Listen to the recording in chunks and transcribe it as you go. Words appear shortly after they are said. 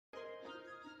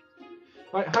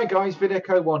Right, hi guys,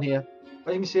 VidEcho1 here.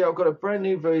 As you can see, I've got a brand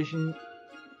new version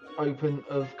open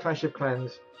of Clash of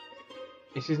Clans.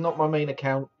 This is not my main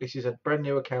account, this is a brand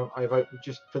new account I've opened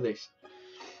just for this.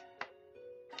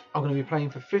 I'm going to be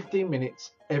playing for 15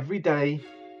 minutes every day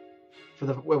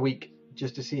for a week,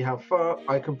 just to see how far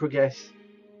I can progress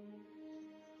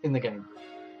in the game,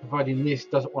 providing this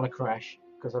doesn't want to crash,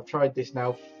 because I've tried this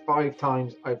now 5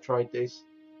 times. I've tried this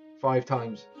 5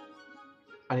 times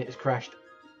and it has crashed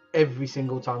every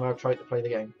single time I've tried to play the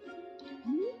game.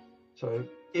 So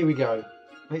here we go.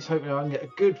 Let's hope I can get a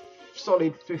good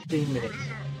solid 15 minutes.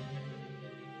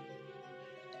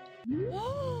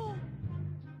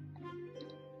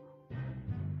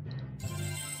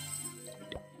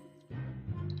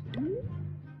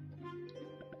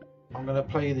 I'm going to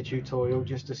play the tutorial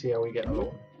just to see how we get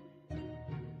along.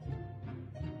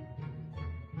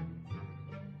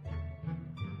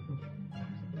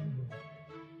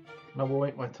 And I will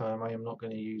wait my turn. I am not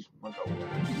going to use my gold.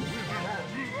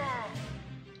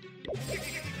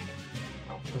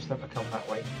 I'll trust them to come that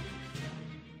way.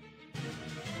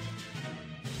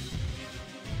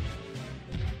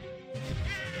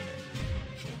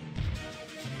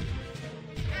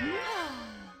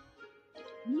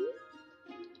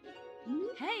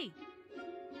 Hey!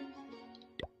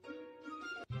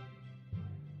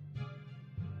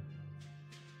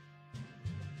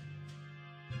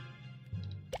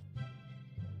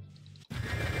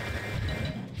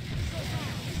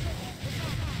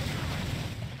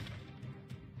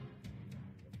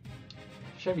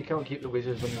 Shame you can't keep the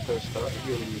wizards when you first start. It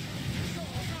really is.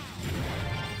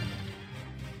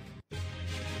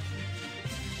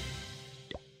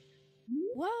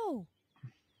 Whoa!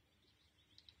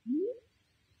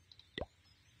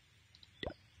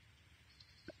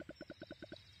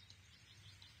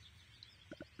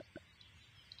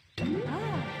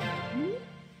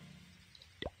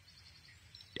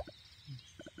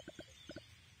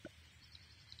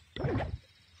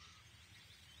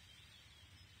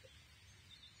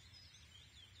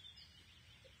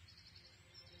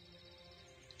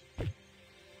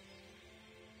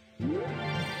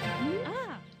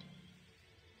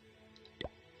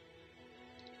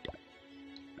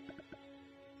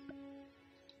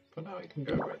 But now it can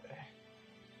go right there.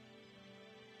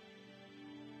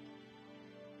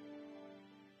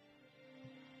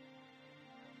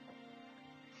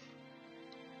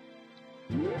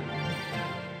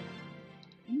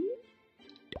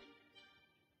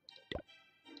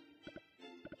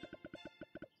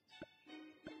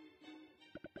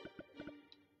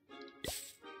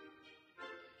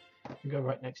 You go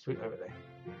right next to it over there.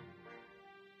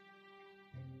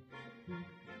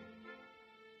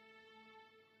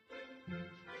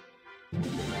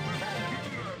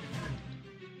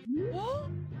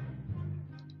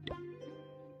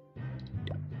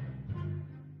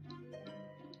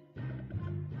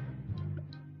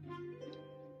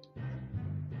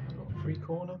 I've got a free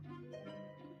corner.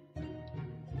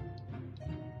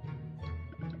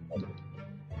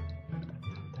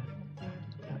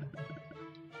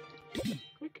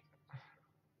 Quick.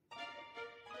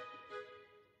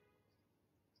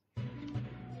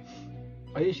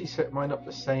 I usually set mine up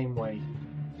the same way.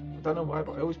 I don't know why,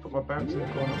 but I always put my barracks in the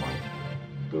corner. My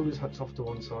builder's hut's off to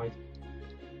one side.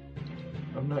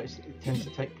 I've noticed it tends to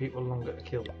take people longer to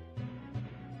kill.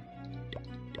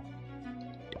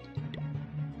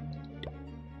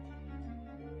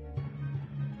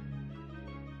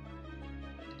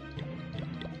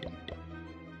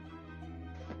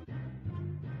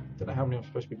 Don't know how many I'm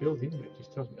supposed to be building, but it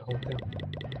just tells me to hold down.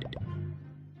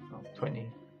 Oh, 20.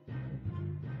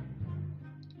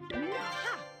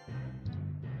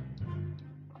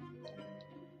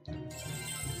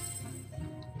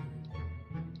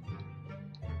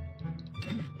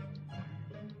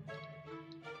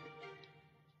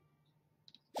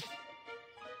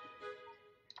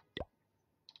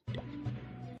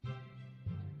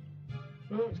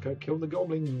 Oh, let's go kill the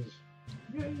goblins.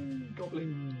 Yay,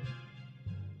 goblins.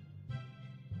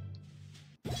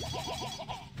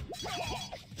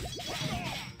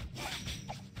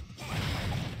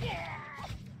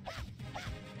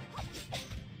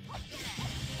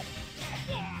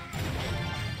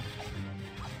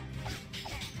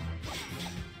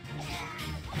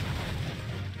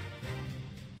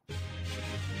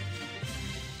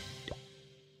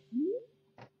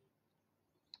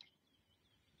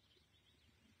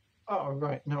 Oh,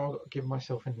 right, now I've got to give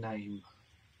myself a name.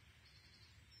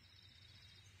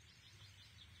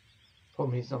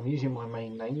 Problem is, I'm using my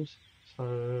main names,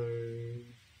 so...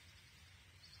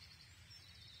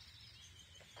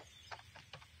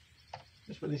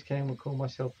 just for this game, we'll call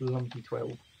myself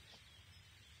Lumpy12.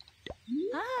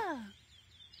 Ah!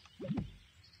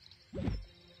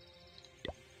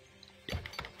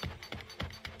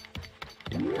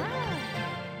 Ah,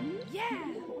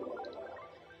 yeah.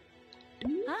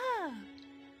 Ah,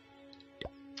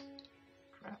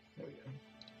 Crap, there we go.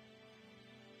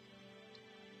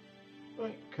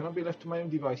 Right, can I be left to my own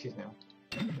devices now?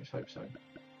 Let's hope so.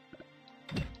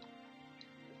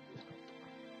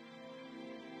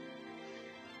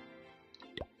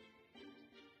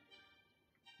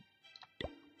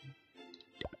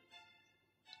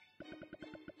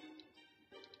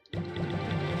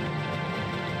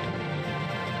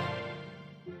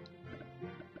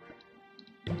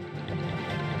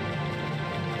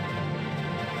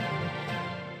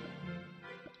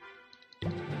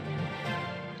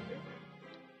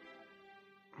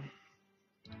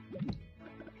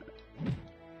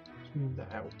 Move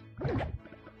that out. Bring that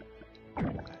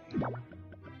in.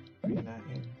 Bring that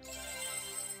in.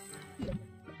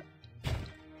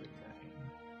 Bring that in.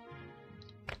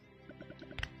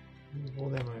 Move all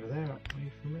them over there,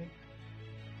 away from me.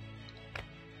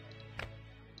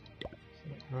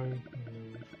 Select row,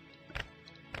 move.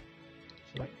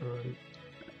 Select row.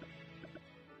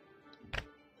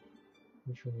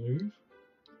 Which will move.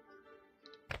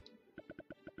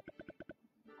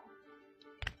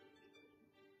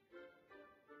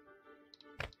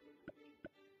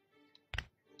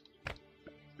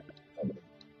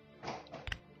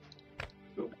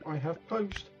 Oh, I have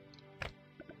post.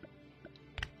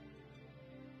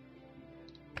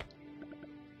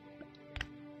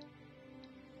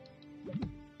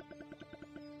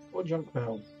 Or junk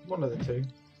mail, one of the two.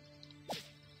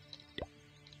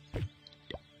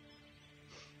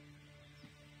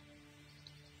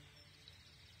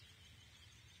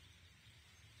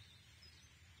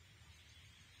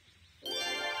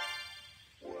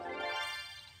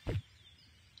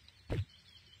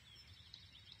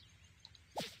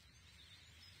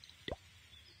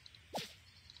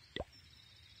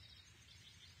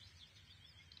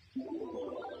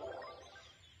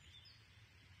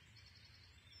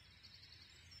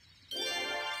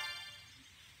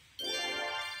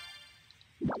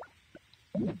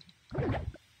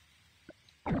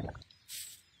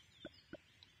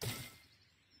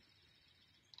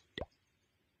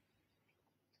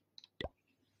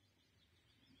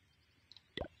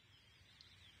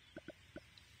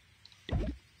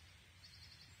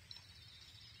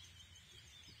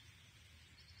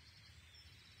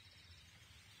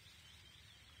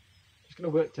 It's going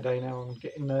to work today now. I'm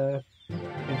getting the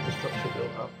infrastructure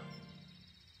built up.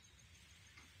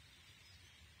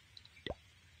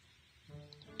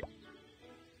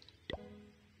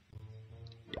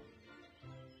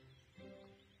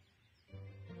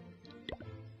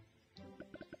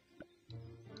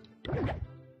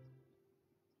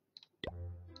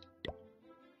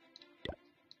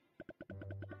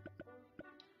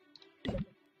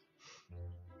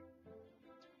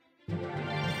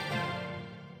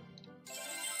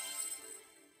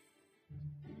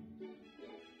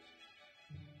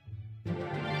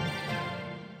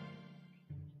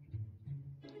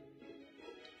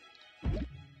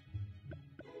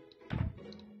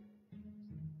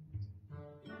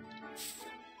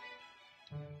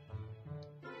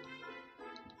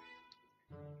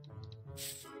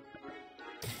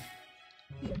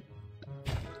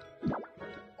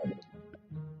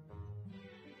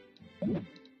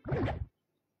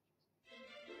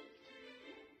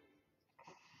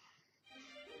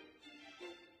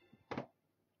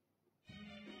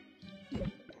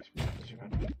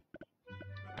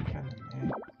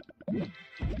 Cannon there.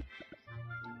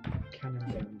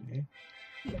 Cannon down there.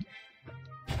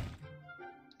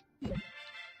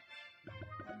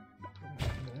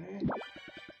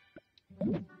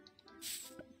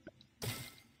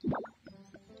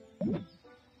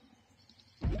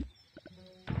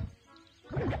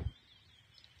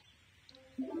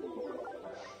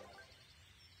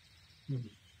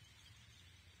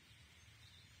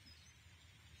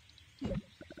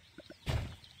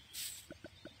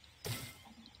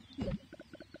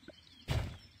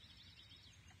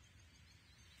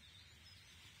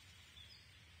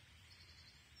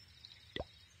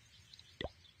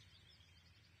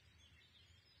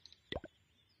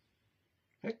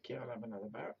 Heck yeah, I'll have another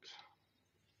barracks.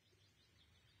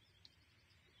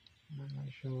 I'm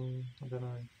not sure, I don't know.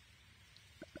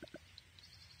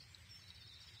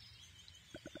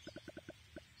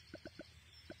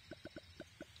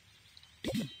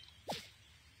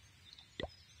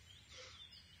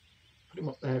 Put him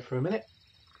up there for a minute.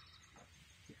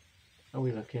 Are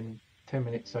we looking? 10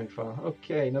 minutes so far.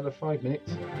 Okay, another 5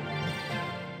 minutes.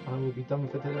 I will be done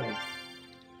for today.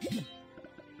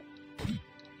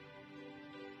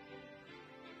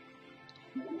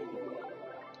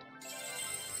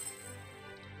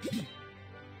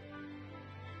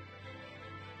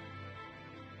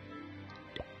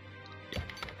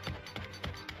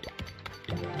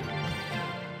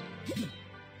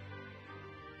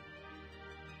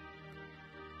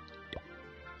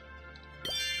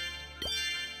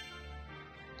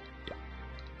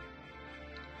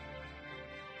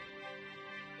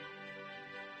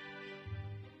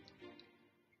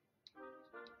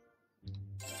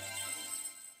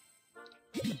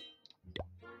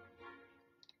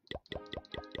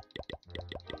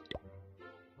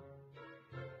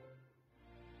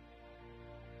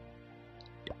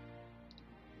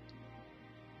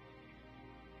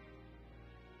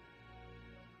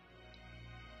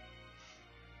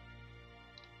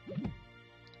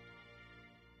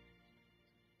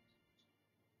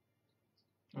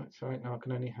 That's right, now I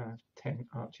can only have 10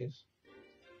 archers.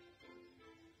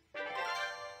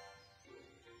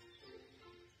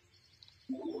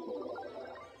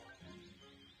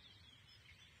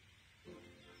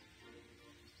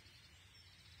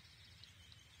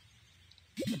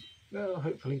 Well,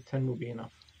 hopefully 10 will be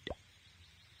enough.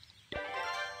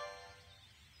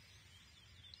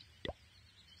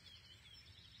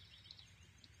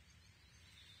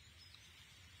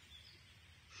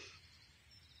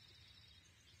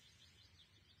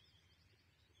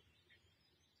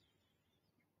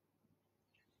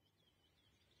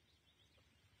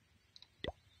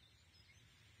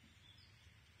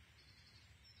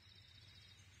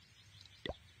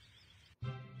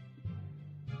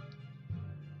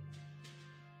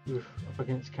 Oof, up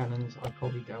against cannons, I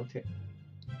probably doubt it.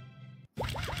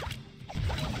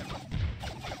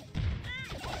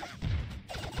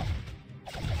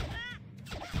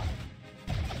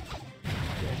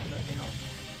 Definitely not.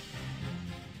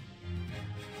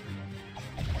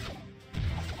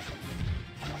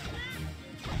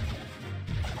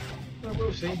 Well,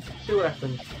 we'll see. See what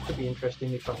happens. Could be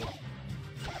interestingly funny.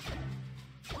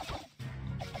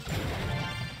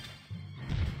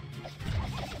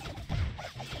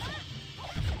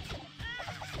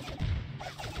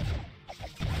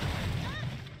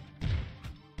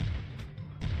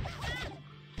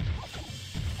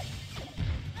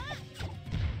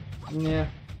 Yeah.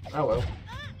 Oh well.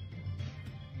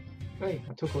 Hey,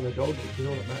 I took all the gold, which is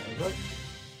all that matters, right?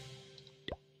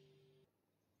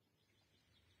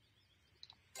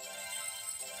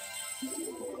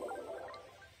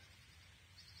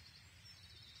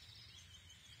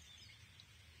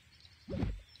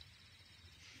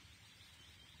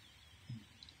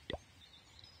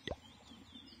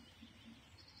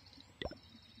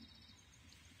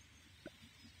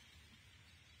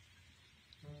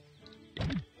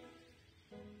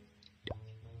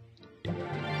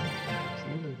 At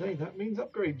the end of the day, that means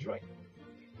upgrades, right?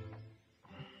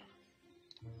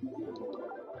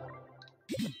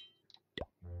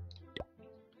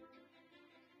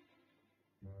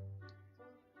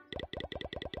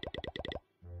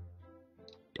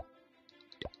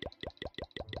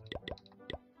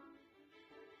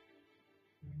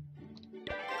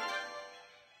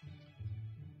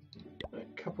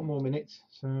 A couple more minutes,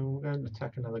 so we'll go and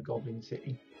attack another goblin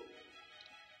city.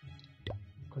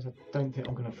 Because I don't think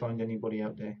I'm going to find anybody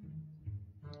out there.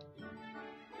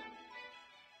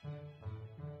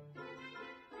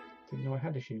 Didn't know I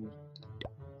had a shield.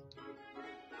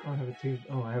 I have a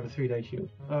I have a 3-day shield.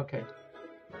 Okay.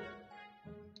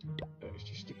 Let's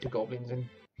just stick the goblins in.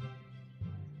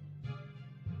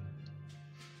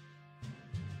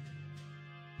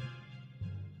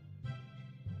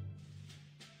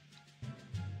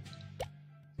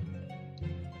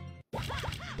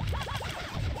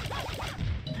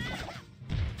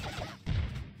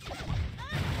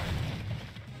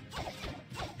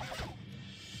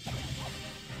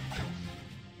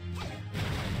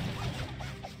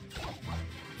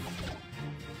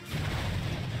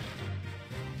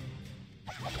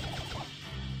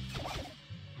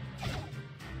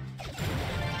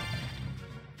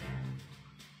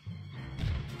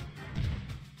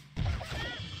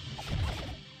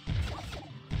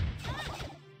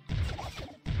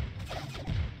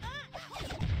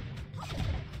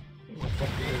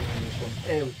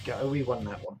 There we go, we won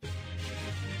that one.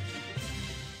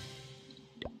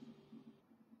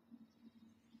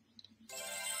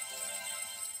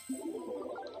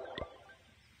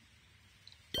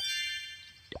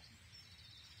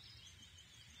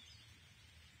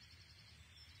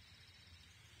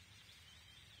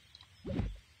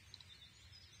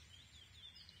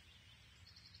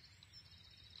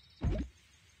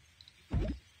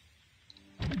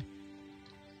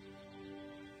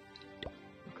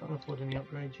 Can't afford any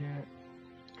upgrades yet.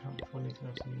 Can't afford anything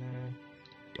else in there.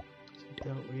 So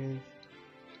dealt with.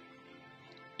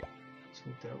 It's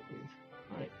all dealt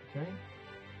with. Right, okay.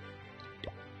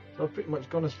 So I've pretty much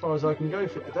gone as far as I can go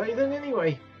for today then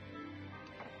anyway.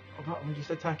 Apart from just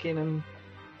attacking and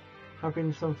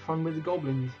having some fun with the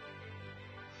goblins.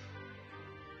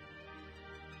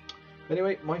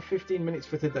 Anyway, my 15 minutes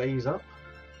for today is up.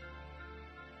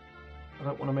 I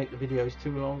don't want to make the videos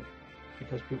too long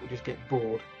because people just get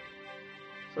bored.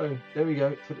 So there we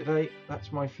go for today.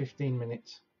 That's my 15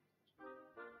 minutes.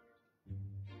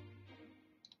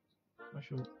 I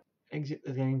shall exit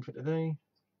the game for today.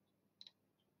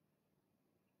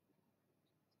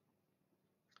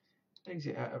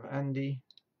 Exit out of Andy.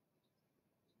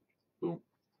 Boom.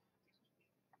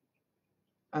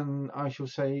 And I shall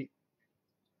say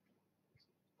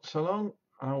so long,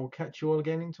 and I will catch you all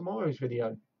again in tomorrow's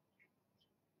video.